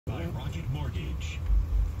Mortgage.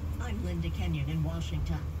 I'm Linda Kenyon in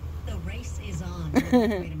Washington. The race is on to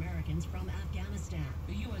evacuate Americans from Afghanistan.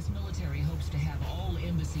 The U.S. military hopes to have all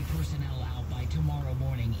embassy personnel out by tomorrow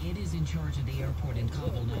morning. It is in charge of the airport in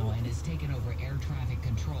Kabul now and has taken over air traffic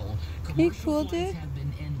control. Commercial flights have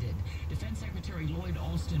been ended. Defense Secretary Lloyd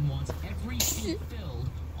Austin wants every seat filled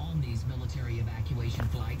on these military evacuation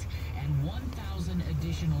flights, and 1,000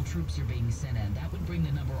 additional troops are being sent in. That would bring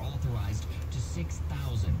the number authorized to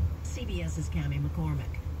 6,000. CBS's Cammie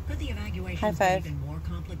McCormick. Could the evacuation be even more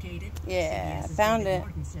complicated? Yeah, found it.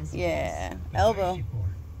 Yeah, elbow.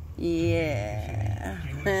 Yeah.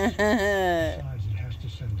 Besides, it has to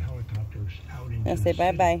send helicopters out into I say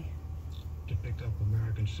bye-bye. to pick up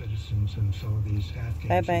American citizens and some of these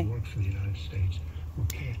Afghans who work for the United States who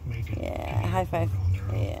can't make it. Yeah, high five.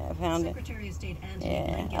 Yeah, I found it. Secretary of State Anthony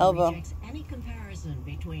Blinken elbow. rejects any comparison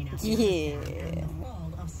between Afghanistan and the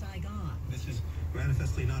fall of Saigon. This is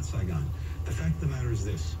manifestly not Saigon. The fact of the matter is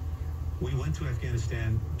this. We went to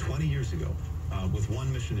Afghanistan 20 years ago with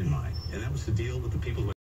one mission in mind, and that was to deal with the people who